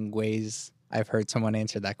interesting ways I've heard someone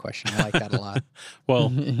answer that question. I like that a lot.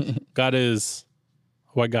 Well, God is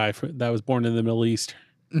a white guy that was born in the Middle East.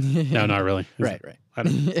 No, not really. Right. I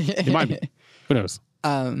don't know. It might be. Who knows?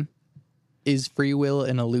 Is free will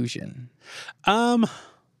an illusion?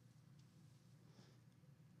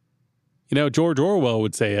 George Orwell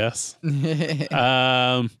would say yes.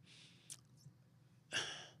 That's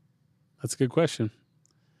a good question.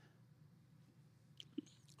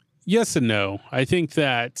 Yes and no. I think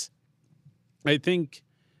Bill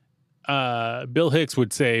Hicks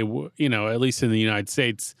would say, at least in the United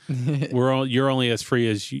States, you're only as free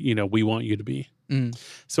as we want you to be.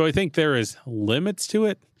 So I think there is limits to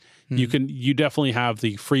it. You definitely have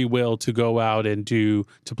the free will to go out and to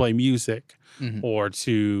play music, or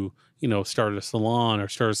to start a salon or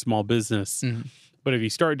start a small business. But if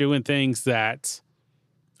you start doing things that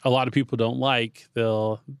a lot of people don't like,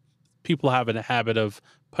 people have a habit of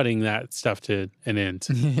putting that stuff to an end.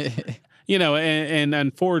 And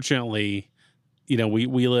unfortunately,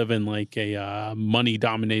 we live in like a money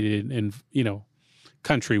dominated and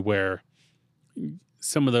country where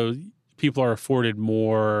some of those people are afforded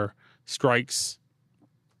more strikes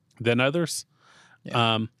than others.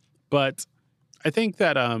 Yeah. But I think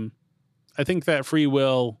that free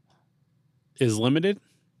will is limited.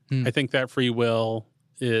 I think that free will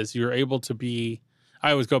is you're able to be. I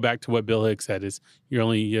always go back to what Bill Hicks said: is you're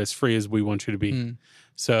only as free as we want you to be.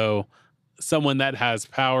 So someone that has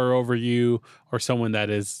power over you, or someone that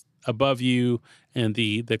is above you, and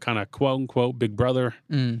the kind of quote unquote big brother,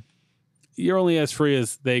 you're only as free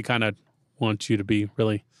as they kind of want you to be,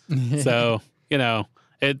 really. So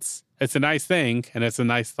it's a nice thing, and it's a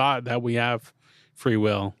nice thought that we have free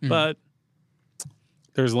will, but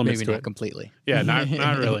there's limits Maybe to not it. completely. Yeah,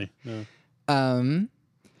 not really. No.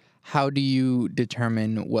 How do you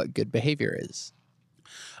determine what good behavior is?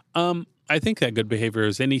 I think that good behavior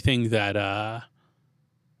is anything that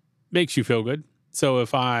makes you feel good. So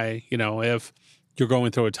if if you're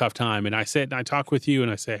going through a tough time and I sit and I talk with you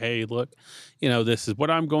and I say, hey, look, this is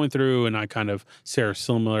what I'm going through, and I kind of share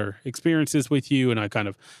similar experiences with you, and I kind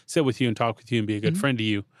of sit with you and talk with you and be a good friend to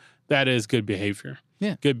you, that is good behavior.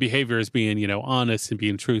 Yeah. Good behavior is being, honest and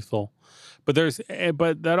being truthful. But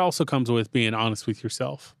that also comes with being honest with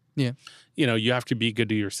yourself. Yeah. You have to be good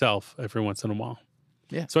to yourself every once in a while.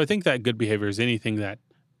 Yeah. So I think that good behavior is anything that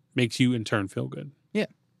makes you in turn feel good. Yeah.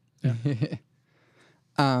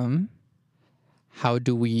 How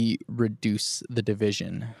do we reduce the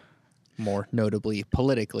division? More notably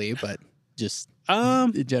politically, but just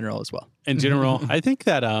in general as well. In general, I think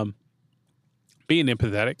that being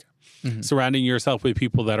empathetic, surrounding yourself with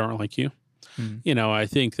people that aren't like you. I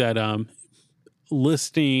think that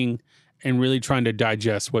listening and really trying to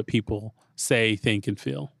digest what people say, think, and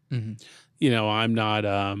feel. I'm not,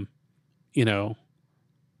 I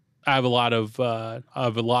have a lot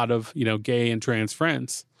of gay and trans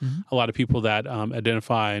friends, a lot of people that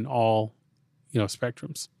identify in all,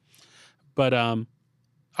 spectrums. But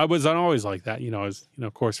I wasn't always like that. I was,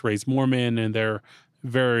 of course, raised Mormon, and they're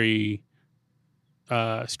very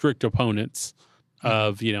strict opponents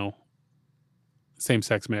of,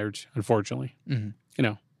 same-sex marriage, unfortunately.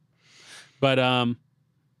 But and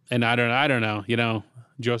I don't know,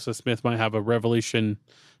 Joseph Smith might have a revelation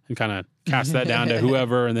and kind of cast that down to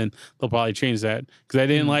whoever, and then they'll probably change that, because I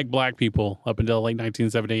didn't like black people up until like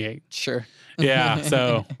 1978. Sure. Yeah.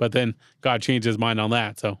 So, but then God changed his mind on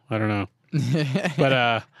that. So I don't know.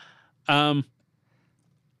 But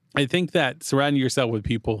I think that surrounding yourself with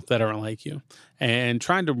people that aren't like you and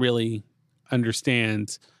trying to really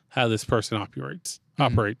understand how this person operates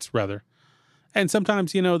rather. And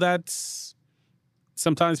sometimes,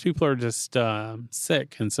 sometimes people are just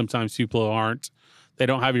sick, and sometimes people aren't. They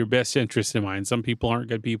don't have your best interest in mind. Some people aren't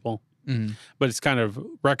good people. But it's kind of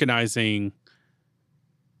recognizing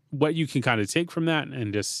what you can kind of take from that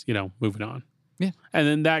and just, moving on. Yeah. And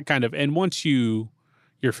then that kind of, and once you're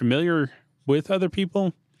familiar with other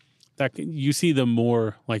people, that you see them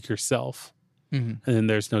more like yourself, and then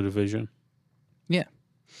there's no division. Yeah.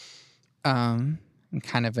 And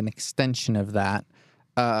kind of an extension of that,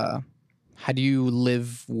 how do you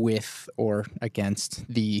live with or against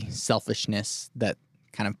the selfishness that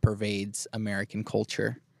kind of pervades American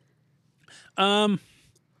culture? I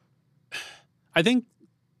think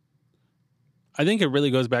it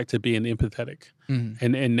really goes back to being empathetic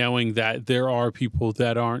and knowing that there are people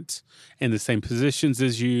that aren't in the same positions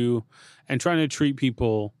as you, and trying to treat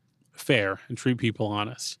people fair and treat people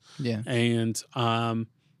honest. Yeah. And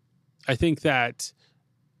I think that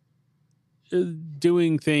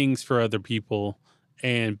doing things for other people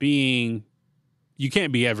and you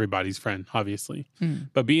can't be everybody's friend, obviously,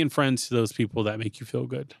 but being friends to those people that make you feel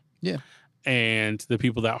good. Yeah. And the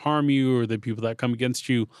people that harm you or the people that come against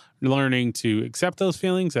you, learning to accept those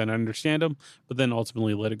feelings and understand them, but then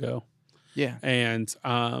ultimately let it go. Yeah. And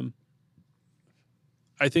I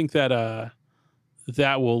think that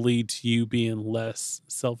that will lead to you being less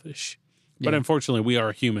selfish. Yeah. But unfortunately, we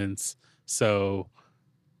are humans. So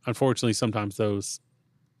unfortunately, sometimes those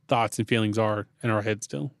thoughts and feelings are in our head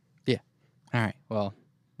still. Yeah. All right. Well,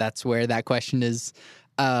 that's where that question is.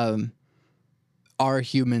 Are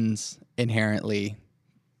humans inherently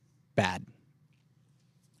bad?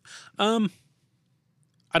 I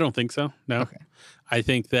don't think so. No. Okay. I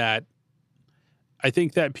think that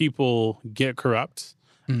people get corrupt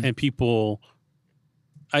and people,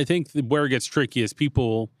 I think where it gets tricky is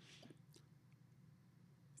people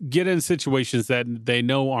get in situations that they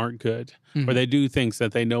know aren't good, or they do things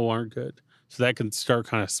that they know aren't good. So that can start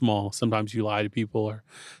kind of small. Sometimes you lie to people, or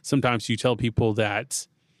sometimes you tell people that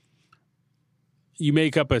you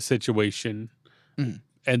make up a situation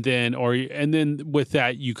and then with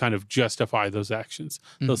that, you kind of justify those actions,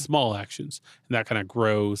 those small actions, and that kind of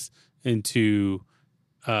grows into,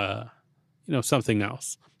 something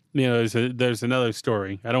else. There's another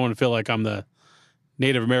story. I don't want to feel like I'm the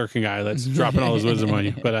Native American guy that's dropping all his wisdom on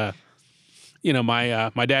you. But,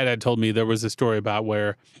 my dad had told me there was a story about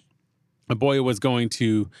where a boy was going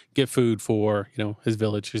to get food for, his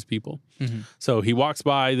village, his people. So he walks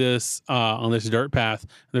by this, on this dirt path,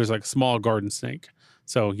 and there's like a small garden snake.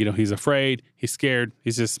 So, he's afraid, he's scared,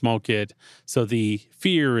 he's just a small kid. So the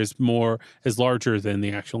fear is larger than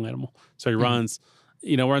the actual animal. So he runs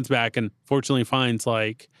back and fortunately finds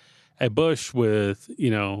like a bush with,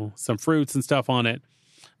 some fruits and stuff on it.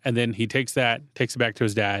 And then he takes it back to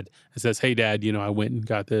his dad and says, "Hey, Dad, I went and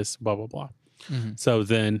got this, blah, blah, blah." So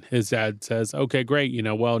then his dad says, "Okay, great.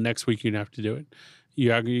 Well, next week you're going to have to do it.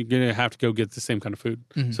 You're going to have to go get the same kind of food."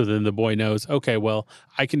 So then the boy knows, okay, well,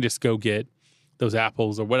 I can just go get those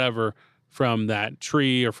apples or whatever from that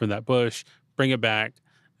tree or from that bush, bring it back,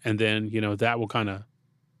 and then, that will kind of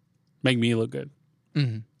make me look good.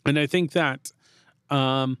 And I think that,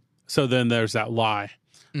 so then there's that lie.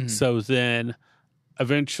 So then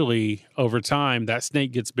eventually over time, that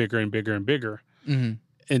snake gets bigger and bigger and bigger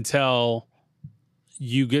until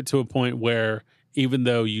you get to a point where even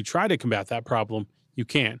though you try to combat that problem, you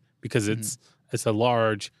can't, because it's a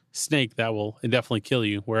large snake that will indefinitely kill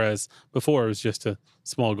you. Whereas before it was just a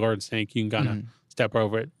small garden snake. You can kind of step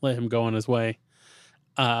over it, let him go on his way.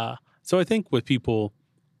 So I think with people,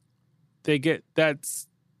 that's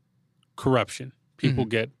corruption. People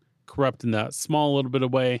get corrupt in that small little bit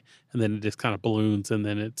of way, and then it just kind of balloons, and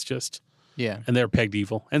then it's just, and they're pegged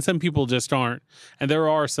evil. And some people just aren't. And there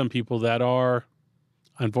are some people that are,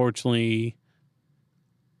 unfortunately,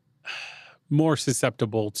 more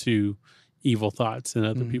susceptible to evil thoughts than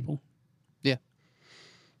other people. Yeah.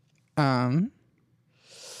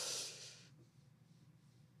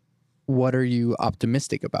 What are you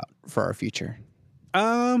optimistic about for our future?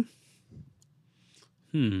 That's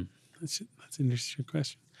an interesting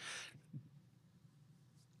question.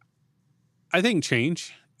 I think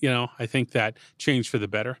change. I think that change for the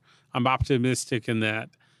better. I'm optimistic in that,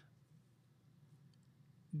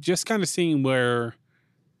 just kind of seeing where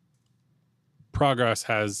progress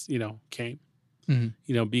has, came,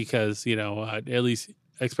 because, at least,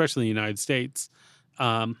 especially in the United States,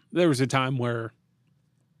 there was a time where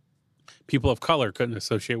people of color couldn't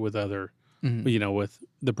associate with other, with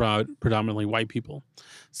the predominantly white people.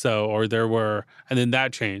 So, and then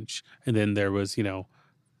that changed. And then there was,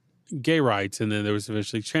 gay rights, and then there was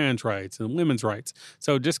eventually trans rights and women's rights.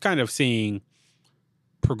 So just kind of seeing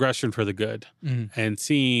progression for the good and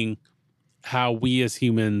seeing how we as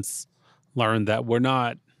humans learn that we're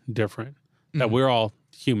not different, that we're all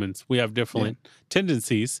humans. We have different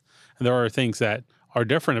tendencies, and there are things that are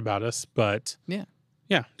different about us, but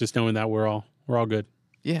just knowing that we're all good.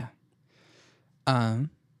 Yeah.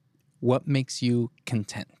 What makes you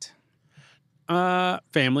content?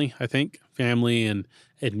 Family, I think. Family and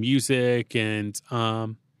music and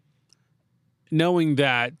knowing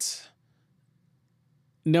that,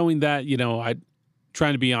 I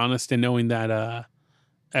trying to be honest and knowing that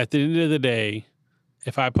at the end of the day,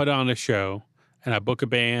 if I put on a show and I book a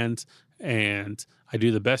band and I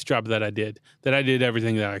do the best job that I did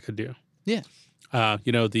everything that I could do. Yeah.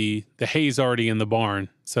 The hay's already in the barn,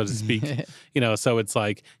 so to speak. So it's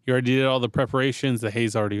like you already did all the preparations. The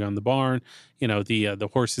hay's already on the barn. The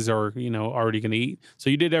horses are already going to eat. So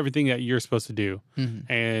you did everything that you're supposed to do,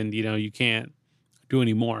 and you can't do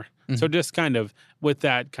any more. So just kind of with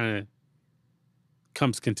that kind of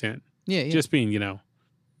comes content. Yeah. Just being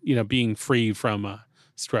being free from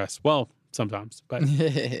stress. Well, sometimes, but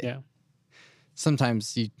yeah.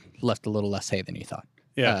 Sometimes you left a little less hay than you thought.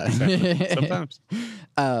 Yeah, exactly. Sometimes.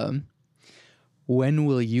 When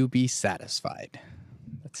will you be satisfied?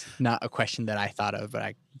 That's not a question that I thought of, but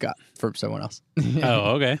I got from someone else.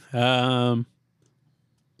 Oh, okay. I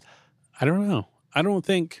don't know. I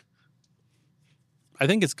think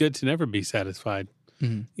it's good to never be satisfied,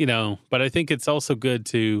 but I think it's also good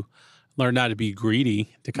to learn not to be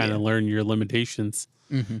greedy, to kind of learn your limitations.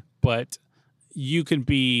 But you can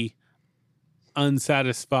be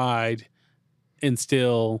unsatisfied and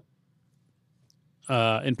still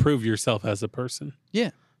improve yourself as a person.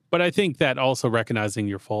 Yeah. But I think that also recognizing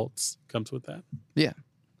your faults comes with that. Yeah.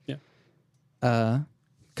 Yeah.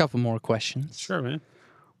 Couple more questions. Sure, man.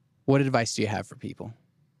 What advice do you have for people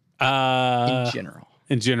In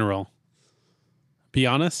general. Be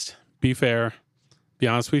honest, be fair, be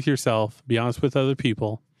honest with yourself, be honest with other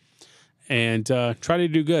people, and try to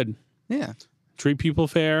do good. Yeah. Treat people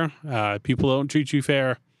fair. People don't treat you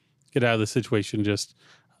fair, get out of the situation. Just,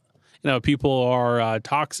 people are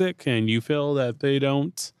toxic and you feel that they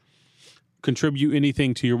don't contribute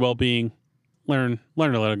anything to your well-being, learn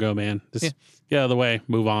to let it go, man. Just get out of the way,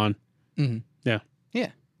 move on. Yeah.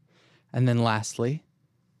 Yeah. And then lastly,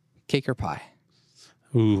 cake or pie?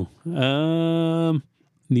 Ooh.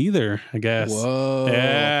 Neither, I guess. Whoa.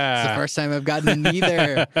 Yeah. It's the first time I've gotten a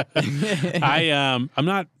neither. I'm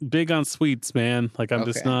not big on sweets, man. Like I'm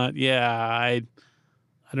just not. Yeah. I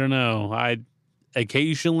don't know. I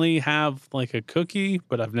occasionally have like a cookie,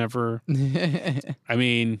 but I've never,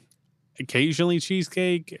 occasionally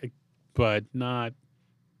cheesecake, but not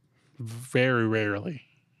very rarely.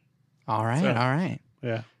 All right. All right.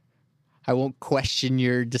 Yeah. I won't question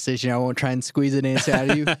your decision. I won't try and squeeze an answer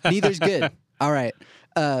out of you. Neither's good. All right.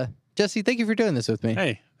 Jesse, thank you for doing this with me.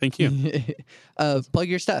 Hey, thank you. Plug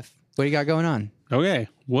your stuff. What do you got going on? Okay.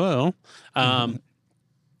 Well,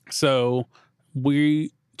 so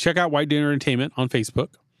we check out White Deer Entertainment on Facebook.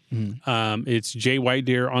 It's J White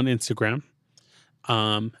Deer on Instagram.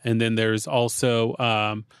 And then there's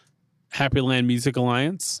also Happy Land Music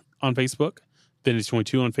Alliance on Facebook, Vintage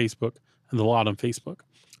 22 on Facebook, and The Lot on Facebook.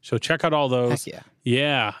 So check out all those. Heck yeah.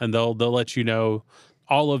 Yeah, and they'll let you know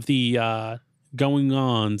all of the going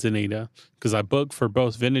ons in Ada, because I book for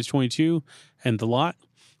both Vintage 22 and The Lot.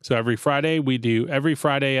 So every Friday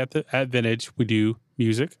at Vintage we do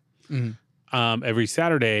music. Every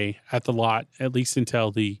Saturday at The Lot, at least until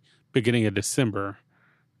the beginning of December,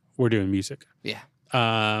 we're doing music. Yeah.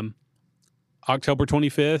 October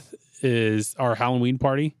 25th is our Halloween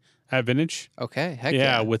party at Vintage. Okay. Heck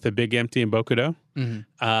yeah. Yeah, with the Big Empty and Bokudo.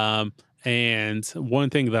 And one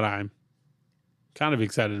thing that I'm kind of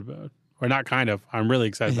excited about, or not kind of, I'm really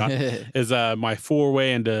excited about, is my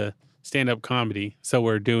foray into stand-up comedy. So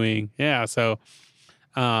we're doing, me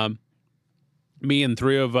and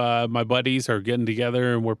three of my buddies are getting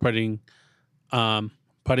together, and we're putting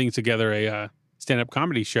together a stand-up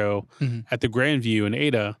comedy show at the Grandview in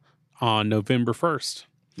Ada on November 1st.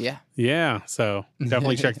 Yeah. Yeah, so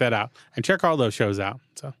definitely check that out. And check all those shows out.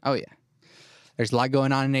 So. Oh, yeah. There's a lot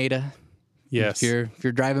going on in Ada. Yes. If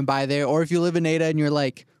you're driving by there, or if you live in Ada and you're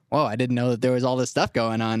like, whoa, I didn't know that there was all this stuff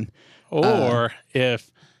going on. Or if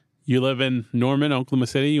you live in Norman, Oklahoma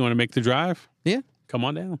City, you want to make the drive? Yeah. Come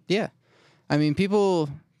on down. Yeah. I mean, people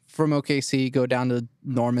from OKC go down to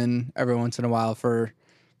Norman every once in a while for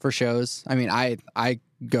shows. I mean, I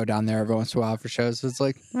go down there every once in a while for shows. So it's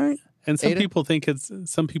like, all right. And some people think it's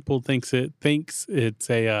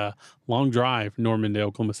a long drive, Norman to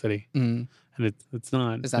Oklahoma City, and it's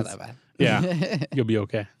not. It's not that bad. Yeah, you'll be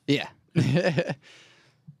okay. Yeah.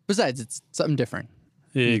 Besides, it's something different.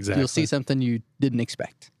 Exactly. You'll see something you didn't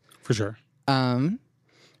expect. For sure.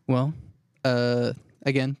 Well,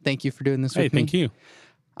 again, thank you for doing this with me. Hey, thank you.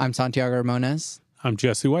 I'm Santiago Ramones. I'm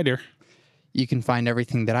Jesse Whitedeer. You can find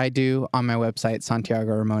everything that I do on my website,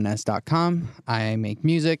 santiagoramones.com. I make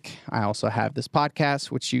music. I also have this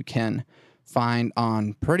podcast, which you can find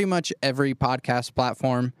on pretty much every podcast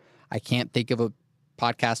platform. I can't think of a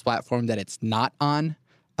podcast platform that it's not on.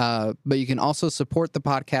 But you can also support the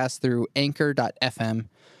podcast through anchor.fm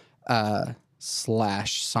 /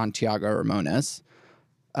 Santiago Ramones.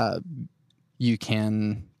 You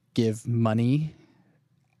can give money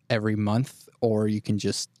every month, or you can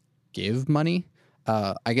just give money.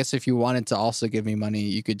 I guess if you wanted to also give me money,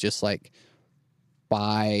 you could just like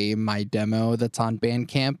buy my demo that's on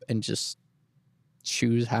Bandcamp and just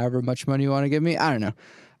choose however much money you want to give me. I don't know.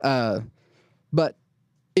 But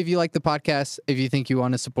if you like the podcast, if you think you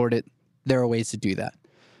want to support it, there are ways to do that.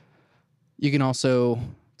 You can also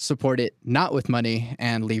support it not with money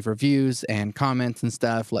and leave reviews and comments and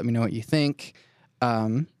stuff. Let me know what you think.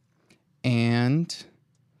 And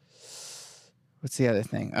what's the other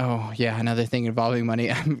thing? Oh, yeah, another thing involving money.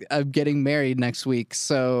 I'm getting married next week,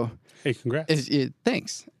 so Hey, congrats.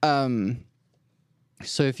 Thanks.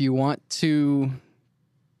 So if you want to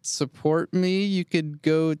support me, you could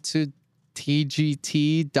go to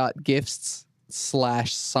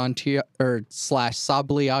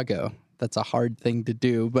tgt.gifts/Santiago. That's a hard thing to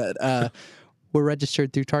do, but we're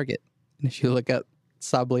registered through Target. And if you look up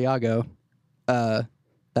Sabliago,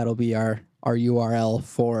 that'll be our URL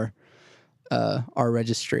for our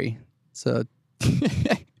registry. So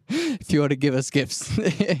if you want to give us gifts,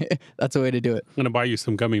 that's a way to do it. I'm going to buy you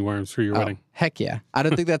some gummy worms for your wedding. Heck yeah. I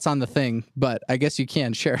don't think that's on the thing, but I guess you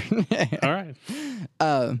can. Sure. All right.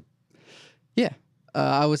 Yeah.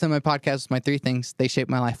 I was in my podcast with my 3 things. They shape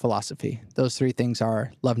my life philosophy. Those 3 things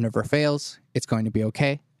are: love never fails. It's going to be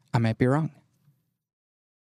okay. I might be wrong.